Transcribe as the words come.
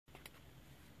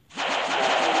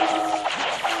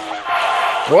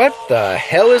What the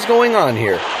hell is going on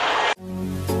here?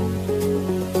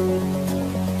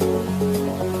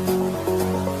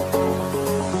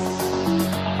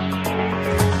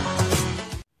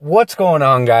 What's going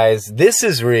on, guys? This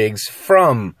is Riggs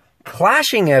from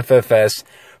Clashing FFS,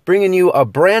 bringing you a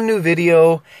brand new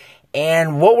video.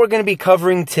 And what we're going to be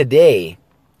covering today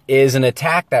is an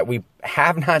attack that we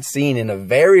have not seen in a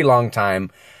very long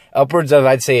time, upwards of,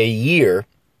 I'd say, a year,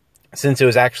 since it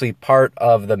was actually part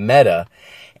of the meta.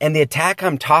 And the attack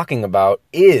I'm talking about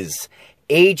is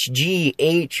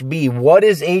HGHB. What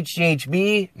is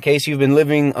HGHB? In case you've been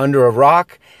living under a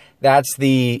rock, that's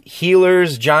the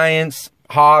healers, giants,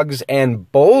 hogs,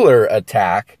 and bowler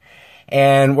attack.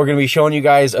 And we're going to be showing you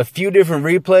guys a few different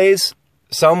replays,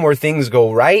 some where things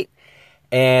go right,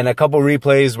 and a couple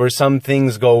replays where some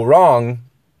things go wrong,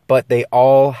 but they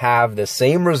all have the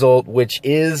same result, which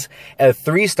is a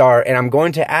 3-star. And I'm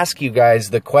going to ask you guys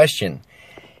the question: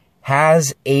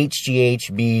 has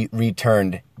HGHB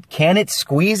returned? Can it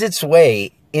squeeze its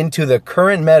way into the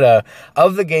current meta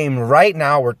of the game right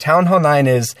now where Town Hall 9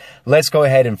 is? Let's go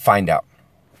ahead and find out.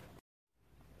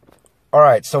 All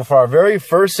right, so for our very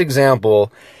first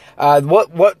example,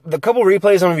 the couple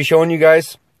replays I'm going to be showing you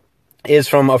guys is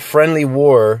from a friendly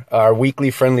war, our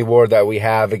weekly friendly war that we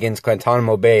have against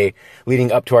Guantanamo Bay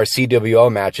leading up to our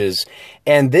CWL matches.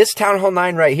 And this Town Hall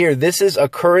 9 right here, this is a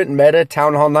current meta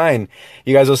Town Hall 9.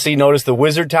 You guys will see, notice the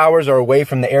wizard towers are away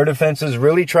from the air defenses,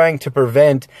 really trying to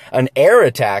prevent an air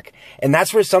attack. And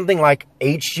that's where something like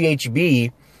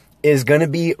HGHB is going to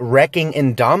be wrecking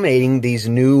and dominating these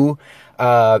new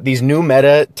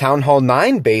meta Town Hall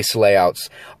 9 base layouts.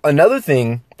 Another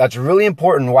thing that's really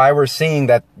important why we're seeing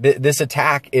that this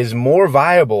attack is more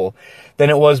viable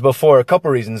than it was before. A couple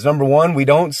reasons. Number one, we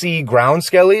don't see ground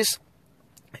skellies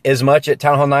as much at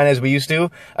Town Hall 9 as we used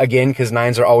to. Again, because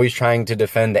 9s are always trying to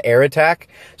defend the air attack.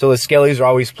 So the skellies are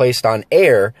always placed on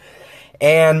air.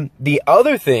 And the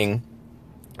other thing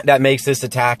that makes this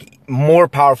attack more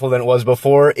powerful than it was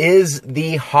before is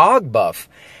the hog buff.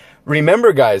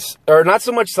 Remember, guys, or not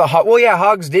so much the hog. Well, yeah,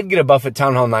 hogs did get a buff at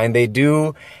Town Hall 9. They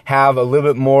do have a little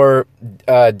bit more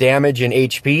damage and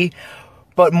HP,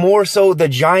 but more so the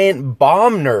giant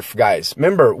bomb nerf, guys.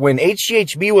 Remember, when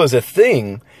HGHB was a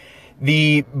thing,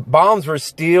 the bombs were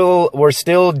still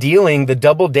dealing the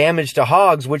double damage to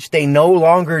hogs, which they no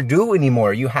longer do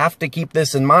anymore. You have to keep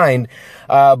this in mind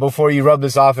before you rub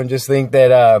this off and just think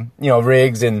that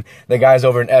Riggs and the guys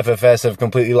over in FFS have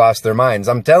completely lost their minds.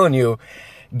 I'm telling you,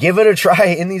 give it a try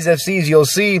in these FCs. You'll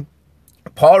see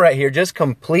Paul right here just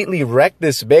completely wrecked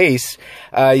this base.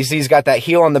 You see he's got that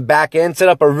heal on the back end, set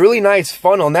up a really nice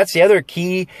funnel. And that's the other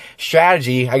key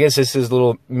strategy. I guess this is a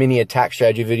little mini attack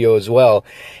strategy video as well,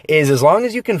 is as long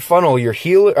as you can funnel your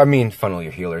healers.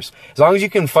 As long as you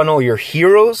can funnel your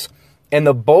heroes and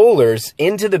the bowlers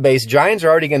into the base, giants are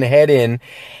already going to head in.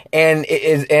 And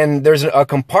there's a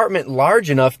compartment large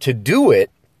enough to do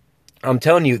it. I'm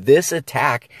telling you, this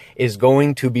attack is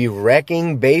going to be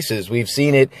wrecking bases. We've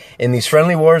seen it in these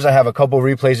friendly wars. I have a couple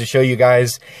replays to show you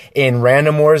guys in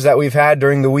random wars that we've had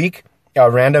during the week,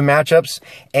 random matchups,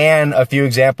 and a few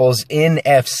examples in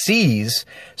FCs.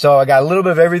 So I got a little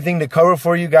bit of everything to cover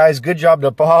for you guys. Good job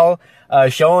to Paul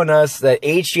showing us that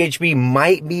HGHB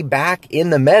might be back in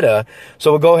the meta.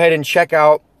 So we'll go ahead and check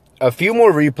out a few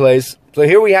more replays. So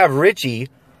here we have Richie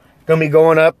going to be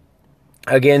going up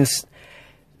against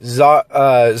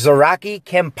Zaraki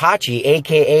Kempachi,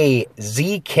 aka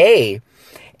ZK.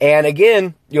 And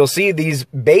again, you'll see these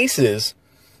bases.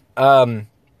 Notice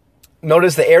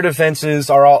the air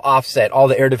defenses are all offset. All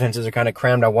the air defenses are kind of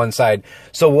crammed on one side.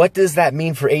 So what does that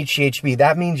mean for HGHB?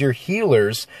 That means your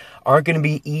healers aren't going to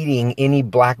be eating any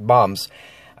black bombs.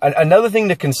 Another thing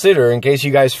to consider, in case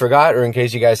you guys forgot, or in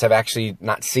case you guys have actually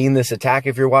not seen this attack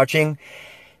if you're watching,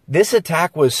 this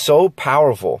attack was so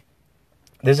powerful.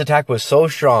 This attack was so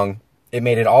strong, it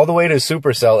made it all the way to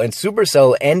Supercell, and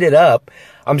Supercell ended up,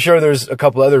 I'm sure there's a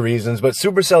couple other reasons, but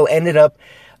Supercell ended up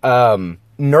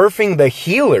nerfing the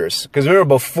healers. Because remember,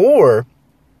 before,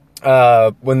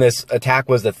 when this attack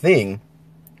was a thing,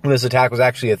 when this attack was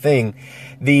actually a thing,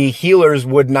 the healers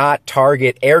would not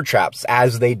target air traps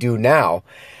as they do now.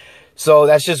 So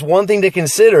that's just one thing to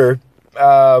consider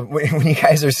when you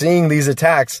guys are seeing these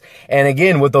attacks. And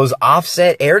again, with those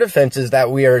offset air defenses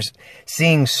that we are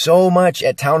seeing so much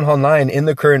at Town Hall 9 in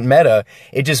the current meta,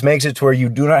 it just makes it to where you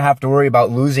do not have to worry about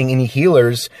losing any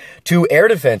healers to air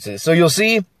defenses. So you'll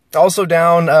see also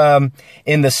down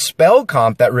in the spell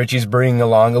comp that Richie's bringing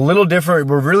along, a little different.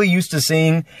 We're really used to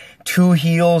seeing 2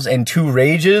 heals and 2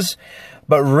 rages,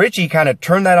 But Richie kind of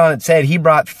turned that on its head. He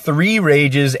brought 3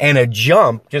 rages and a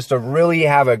jump just to really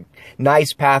have a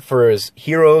nice path for his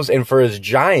heroes and for his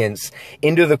giants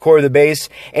into the core of the base.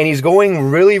 And he's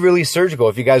going really, really surgical.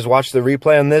 If you guys watch the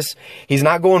replay on this, he's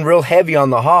not going real heavy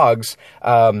on the hogs.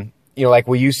 You know, like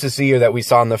we used to see or that we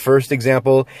saw in the first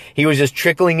example. He was just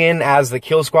trickling in as the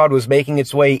kill squad was making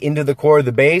its way into the core of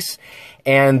the base,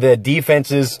 and the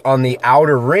defenses on the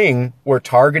outer ring were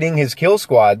targeting his kill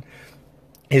squad,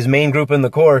 his main group in the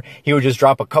core. He would just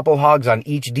drop a couple hogs on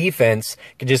each defense,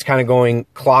 just kind of going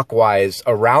clockwise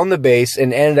around the base,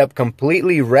 and ended up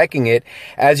completely wrecking it.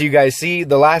 As you guys see,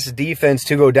 the last defense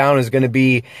to go down is going to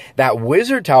be that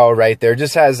wizard tower right there.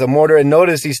 Just has a mortar, and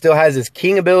notice he still has his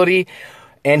king ability,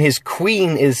 and his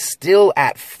queen is still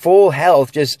at full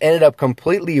health. Just ended up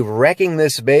completely wrecking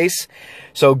this base.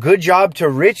 So good job to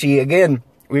Richie. Again,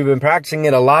 we've been practicing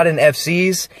it a lot in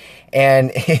FCs, and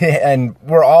and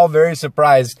we're all very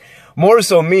surprised. More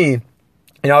so me. You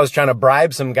know, I was trying to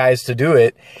bribe some guys to do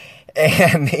it,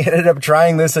 and they ended up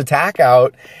trying this attack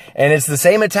out. And it's the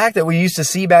same attack that we used to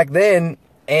see back then,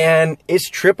 and it's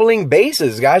tripling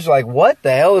bases. Guys are like, what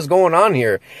the hell is going on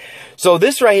here? So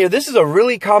this right here, this is a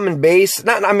really common base.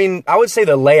 I mean, I would say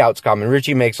the layout's common.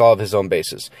 Richie makes all of his own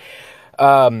bases.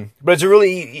 But it's a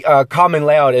really common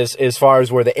layout as far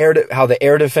as where how the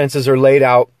air defenses are laid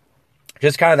out.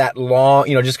 Just kind of that long,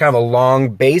 you know, just kind of a long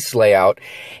base layout.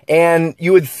 And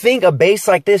you would think a base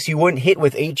like this you wouldn't hit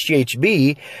with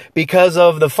HGHB because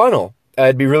of the funnel.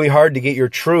 It'd be really hard to get your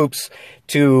troops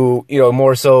to, you know,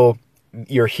 more so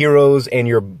your heroes and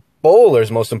your bowlers,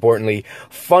 most importantly,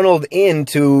 funneled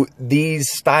into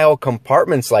these style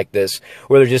compartments like this,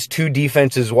 where they're just 2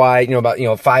 defenses wide, you know, about, you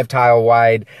know, 5 tile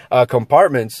wide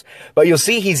compartments. But you'll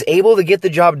see he's able to get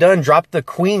the job done, drop the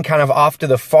queen kind of off to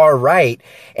the far right,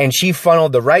 and she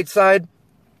funneled the right side,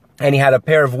 and he had a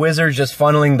pair of wizards just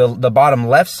funneling the bottom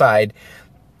left side,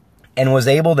 and was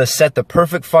able to set the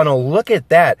perfect funnel. Look at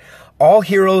that. All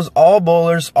heroes, all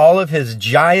bowlers, all of his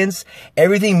giants,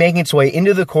 everything making its way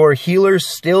into the core. Healers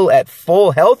still at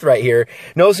full health right here.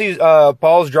 Notice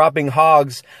Paul's dropping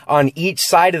hogs on each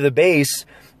side of the base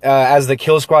as the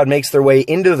kill squad makes their way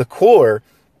into the core.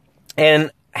 And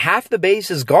half the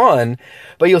base is gone,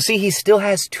 but you'll see he still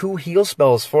has 2 heal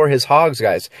spells for his hogs,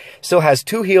 guys. Still has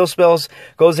 2 heal spells.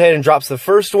 Goes ahead and drops the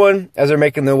first one as they're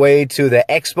making their way to the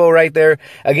expo right there.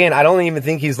 Again, I don't even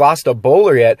think he's lost a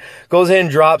bowler yet. Goes ahead and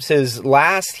drops his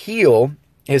last heal,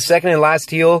 his second and last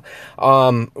heal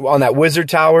on that wizard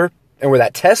tower, and where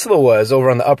that Tesla was over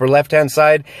on the upper left-hand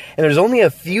side. And there's only a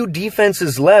few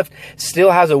defenses left. Still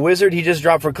has a wizard he just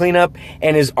dropped for cleanup,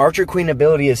 and his Archer Queen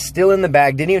ability is still in the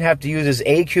bag. Didn't even have to use his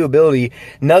AQ ability.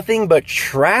 Nothing but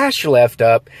trash left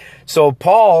up. So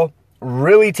Paul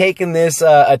really taking this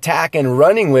attack and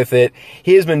running with it.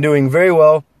 He has been doing very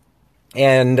well.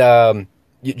 And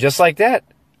just like that,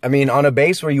 I mean, on a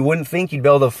base where you wouldn't think you'd be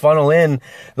able to funnel in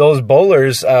those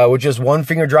bowlers with just one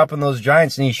finger dropping those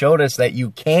giants, and he showed us that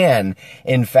you can,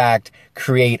 in fact,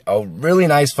 create a really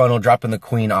nice funnel, dropping the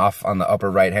queen off on the upper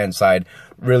right-hand side,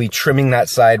 really trimming that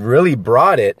side, really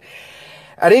brought it.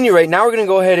 At any rate, now we're going to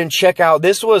go ahead and check out,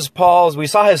 this was Paul's, we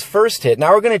saw his first hit.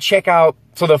 Now we're going to check out,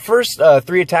 so the first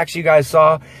 3 attacks you guys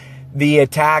saw, the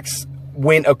attacks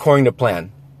went according to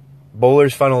plan.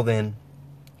 Bowlers funneled in.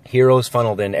 Heroes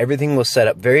funneled in. Everything was set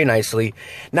up very nicely.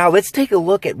 Now let's take a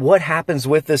look at what happens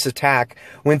with this attack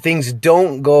when things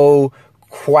don't go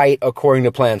quite according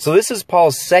to plan. So this is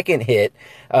Paul's second hit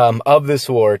of this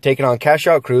war, taking on Cash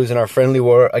Out Cruz in our friendly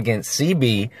war against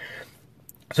CB.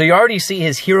 So you already see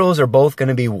his heroes are both going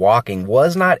to be walking.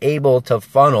 Was not able to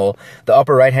funnel the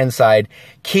upper right-hand side.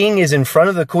 King is in front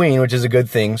of the queen, which is a good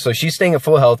thing. So she's staying at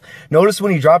full health. Notice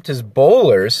when he dropped his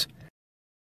bowlers,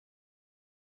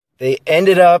 They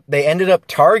ended up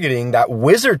targeting that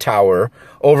wizard tower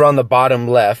over on the bottom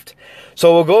left.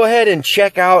 So we'll go ahead and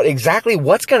check out exactly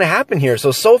what's going to happen here.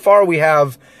 So far we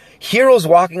have heroes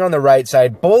walking on the right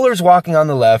side, bowlers walking on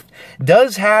the left,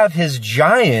 does have his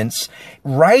giants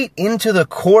right into the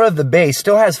core of the base,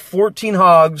 still has 14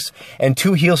 hogs and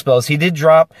 2 heal spells. He did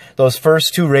drop those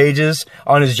first 2 rages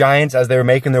on his giants as they were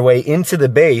making their way into the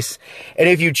base. And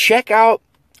if you check out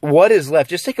what is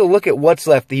left, just take a look at what's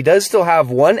left. He does still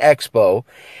have 1 expo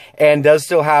and does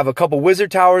still have a couple wizard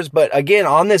towers, but again,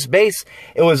 on this base,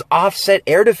 it was offset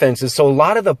air defenses. So a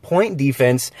lot of the point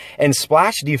defense and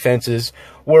splash defenses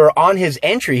were on his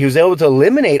entry. He was able to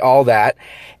eliminate all that.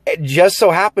 It just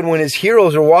so happened when his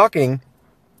heroes were walking,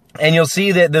 and you'll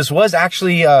see that this was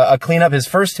actually a cleanup. His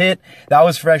first hit, that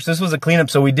was fresh. This was a cleanup,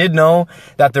 so we did know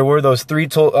that there were those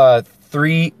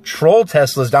 3 Troll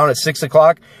Teslas down at 6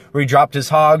 o'clock, where he dropped his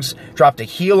hogs, dropped a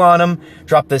heal on them,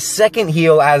 dropped the second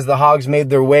heal as the hogs made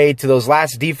their way to those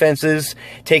last defenses,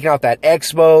 taking out that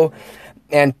Expo.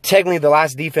 And technically the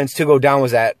last defense to go down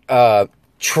was that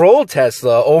Troll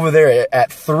Tesla over there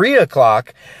at 3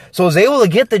 o'clock. So I was able to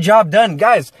get the job done.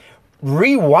 Guys,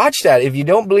 rewatch that if you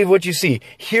don't believe what you see.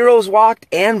 Heroes Walked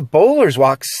and Bowlers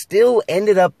Walked still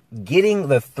ended up getting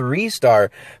the 3-star.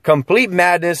 Complete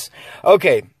madness.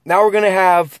 Okay, now we're going to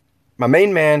have my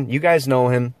main man. You guys know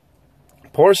him.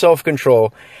 Poor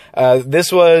Self-Control.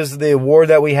 This was the award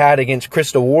that we had against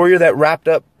Crystal Warrior that wrapped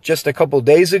up just a couple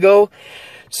days ago.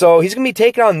 So he's going to be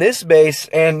taking on this base.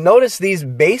 And notice these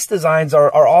base designs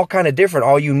are all kind of different,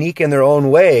 all unique in their own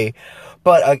way.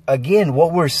 But again,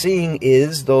 what we're seeing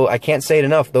is, though I can't say it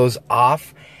enough, those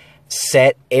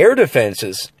offset air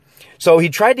defenses. So he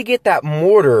tried to get that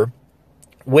mortar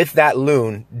with that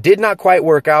loon. Did not quite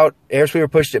work out.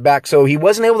 Airspeeder pushed it back. So he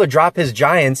wasn't able to drop his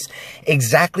giants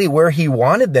exactly where he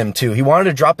wanted them to. He wanted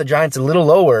to drop the giants a little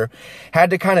lower.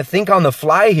 Had to kind of think on the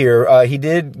fly here. He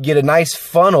did get a nice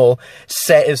funnel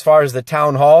set as far as the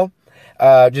town hall.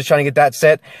 Just trying to get that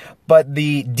set. But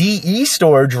the DE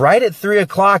storage right at 3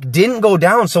 o'clock didn't go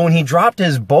down. So when he dropped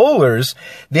his bowlers,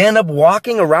 they end up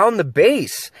walking around the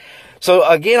base. So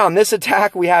again, on this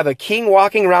attack, we have a king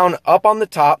walking around up on the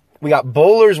top. We got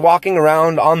bowlers walking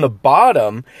around on the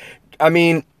bottom. I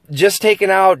mean, just taking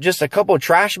out just a couple of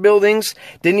trash buildings.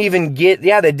 Didn't even get,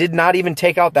 yeah, they did not even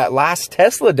take out that last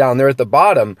Tesla down there at the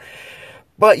bottom.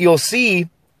 But you'll see,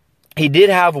 he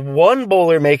did have 1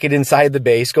 bowler make it inside the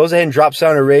base. Goes ahead and drops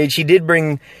down a rage. He did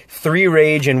bring 3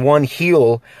 rage and 1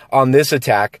 heal on this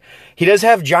attack. He does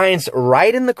have giants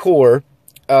right in the core.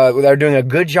 They're doing a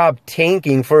good job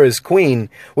tanking for his queen,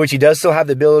 which he does still have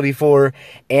the ability for,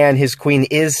 and his queen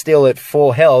is still at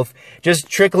full health. Just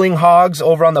trickling hogs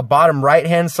over on the bottom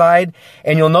right-hand side,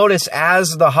 and you'll notice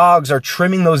as the hogs are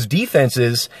trimming those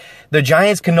defenses, the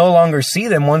giants can no longer see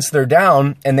them once they're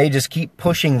down, and they just keep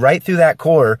pushing right through that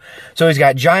core. So he's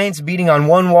got giants beating on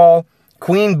one wall,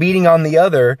 queen beating on the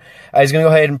other. He's going to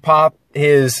go ahead and pop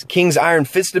his King's Iron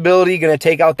Fist ability, going to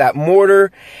take out that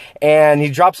mortar, and he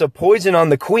drops a poison on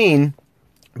the queen,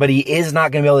 but he is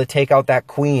not going to be able to take out that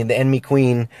queen, the enemy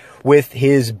queen, with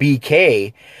his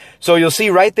BK. So you'll see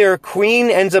right there, queen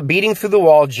ends up beating through the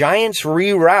wall, giants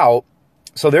reroute,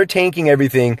 so they're tanking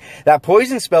everything. That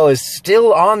poison spell is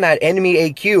still on that enemy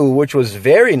AQ, which was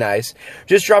very nice.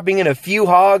 Just dropping in a few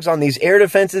hogs on these air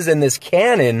defenses and this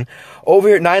cannon over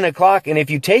here at 9 o'clock. And if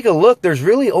you take a look, there's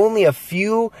really only a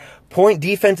few point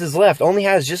defenses left. Only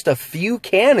has just a few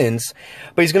cannons,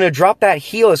 but he's going to drop that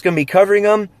heal. It's going to be covering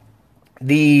them.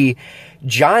 The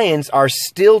giants are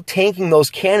still tanking those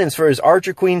cannons for his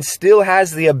archer queen. Still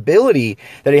has the ability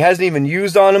that he hasn't even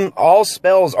used on him. All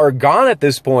spells are gone at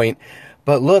this point.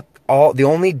 But look, the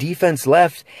only defense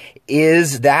left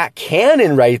is that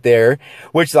cannon right there,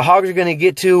 which the hogs are going to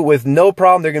get to with no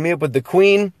problem. They're going to meet up with the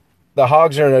queen. The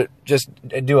hogs are going to just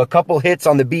do a couple hits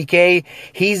on the BK.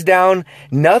 He's down.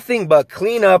 Nothing but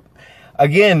cleanup.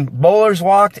 Again, bowlers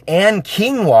walked and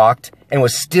king walked and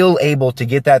was still able to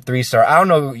get that 3-star. I don't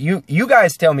know. You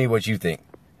guys tell me what you think.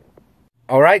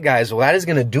 All right, guys. Well, that is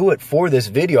going to do it for this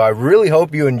video. I really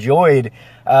hope you enjoyed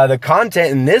the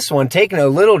content in this one, taking a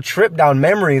little trip down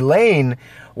memory lane,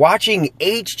 watching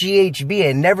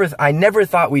HGHB. I never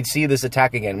thought we'd see this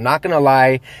attack again. I'm not going to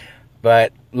lie,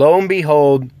 but lo and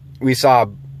behold, we saw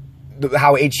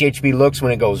how HGHB looks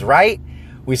when it goes right.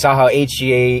 We saw how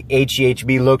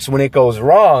HGHB looks when it goes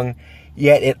wrong,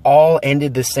 yet it all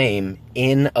ended the same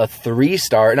in a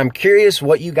 3-star. And I'm curious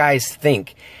what you guys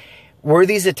think. Were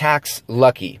these attacks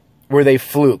lucky? Were they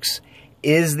flukes?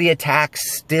 Is the attack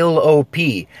still OP?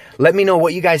 Let me know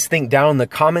what you guys think down in the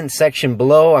comment section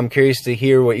below. I'm curious to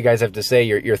hear what you guys have to say,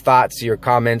 your thoughts, your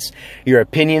comments, your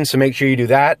opinions, so make sure you do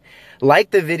that.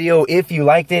 Like the video if you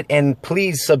liked it, and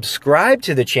please subscribe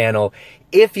to the channel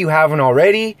if you haven't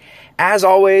already. As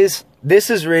always, this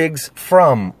is Riggs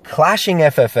from Clashing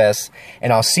FFS,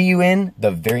 and I'll see you in the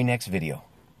very next video.